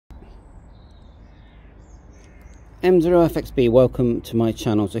M0FXB, welcome to my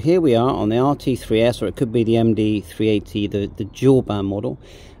channel. So here we are on the RT3S, or it could be the MD380, the dual band model,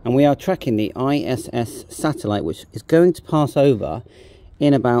 and we are tracking the ISS satellite, which is going to pass over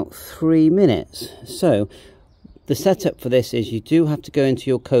in about 3 minutes. So the setup for this is you do have to go into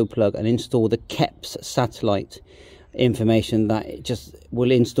your code plug and install the KEPS satellite information that it just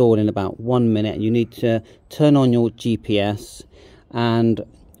will install in about 1 minute. You need to turn on your GPS and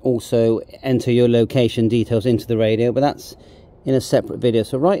also enter your location details into the radio, but that's in a separate video.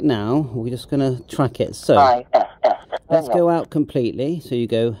 So right now we're just going to track it. So let's go out completely. So you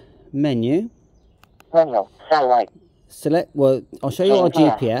go menu, satellite, select, well, I'll show you our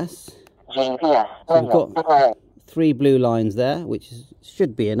GPS. So we've got 3 blue lines there, which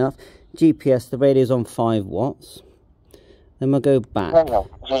should be enough. GPS, the radio's on 5 watts. Then we'll go back.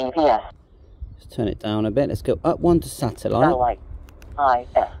 Just turn it down a bit. Let's go up one to satellite.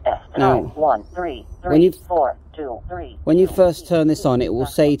 Now, when you first turn this on, it will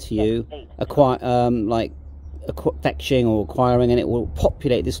say to you like fetching or acquiring, and it will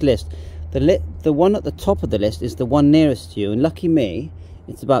populate this list. The one at the top of the list is the one nearest to you, and lucky me,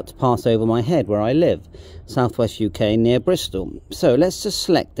 it's about to pass over my head where I live, southwest UK near Bristol. So let's just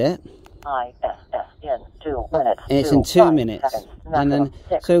select it. It's in 2 minutes. And then,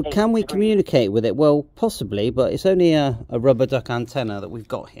 so can we communicate with it? Well, possibly, but it's only a rubber duck antenna that we've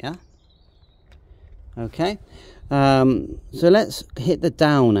got here. Okay, so let's hit the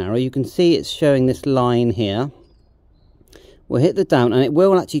down arrow. You can see it's showing this line here. We'll hit the down, and it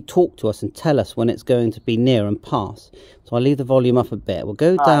will actually talk to us and tell us when it's going to be near and pass. So I'll leave the volume up a bit. We'll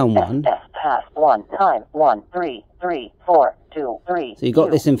go down one. Pass 1 time 1 3 3 4 2 3. So you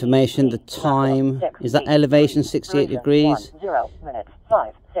got this information. The time is that elevation 68 degrees. 0 minutes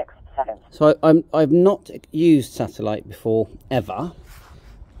 5 6 seconds. So I've not used satellite before ever,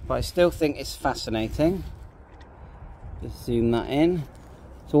 but I still think it's fascinating. Just zoom that in.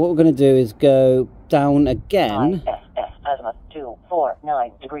 So what we're going to do is go down again. Azimuth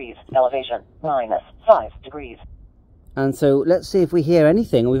 249 degrees, elevation -5 degrees. And so let's see if we hear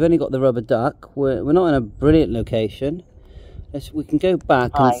anything. We've only got the rubber duck. We're not in a brilliant location. We can go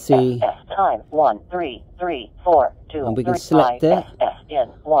back and see. Time 1 3 3 4 2. And we can select it. In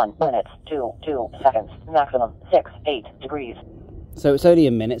 1 minute 2 seconds. Maximum 6 8 degrees. So it's only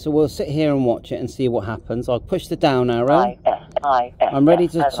a minute. So we'll sit here and watch it and see what happens. I'll push the down arrow. I'm ready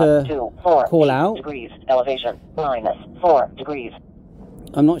to call out. Degrees, elevation -4 degrees.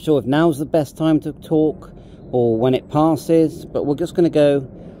 I'm not sure if now's the best time to talk or when it passes, but we're just going to go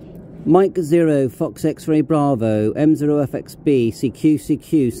Mike 0 Fox X-ray Bravo M0FXB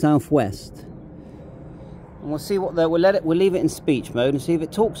CQ Southwest, and we'll see what we'll leave it in speech mode and see if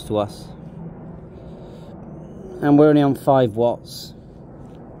it talks to us. And we're only on 5 watts.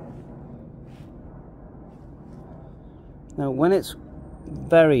 Now when it's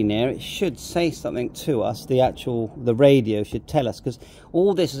very near, it should say something to us. The radio should tell us, because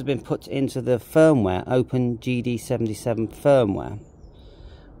all this has been put into the firmware, OPENGD77 firmware.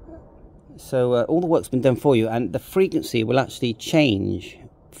 So all the work's been done for you, and the frequency will actually change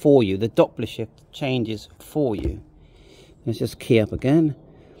for you. The Doppler shift changes for you. Let's just key up again.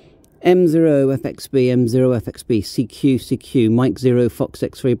 M0FXB CQ Mike 0 Fox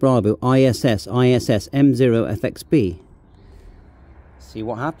X-ray Bravo ISS M0FXB. See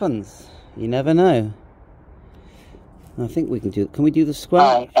what happens. You never know. I think we can do. Can we do the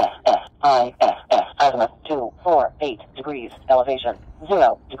square? Azimuth 248 degrees, elevation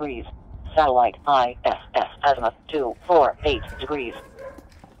 0 degrees. Satellite ISS azimuth 248 degrees.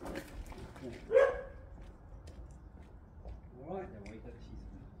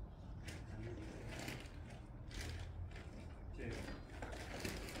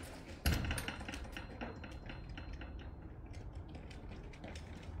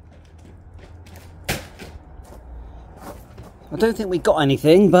 I don't think we got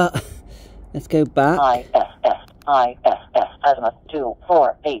anything, but let's go back. ISS azimuth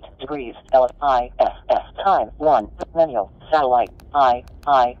 248 degrees. ISS time 1 menu satellite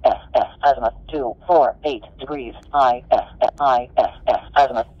ISS azimuth 248 degrees. ISS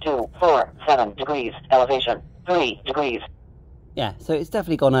azimuth 247 degrees. Elevation 3 degrees. Yeah, so it's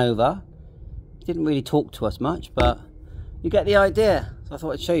definitely gone over. It didn't really talk to us much, but you get the idea. So I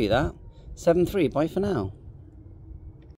thought I'd show you that. 7-3. Bye for now.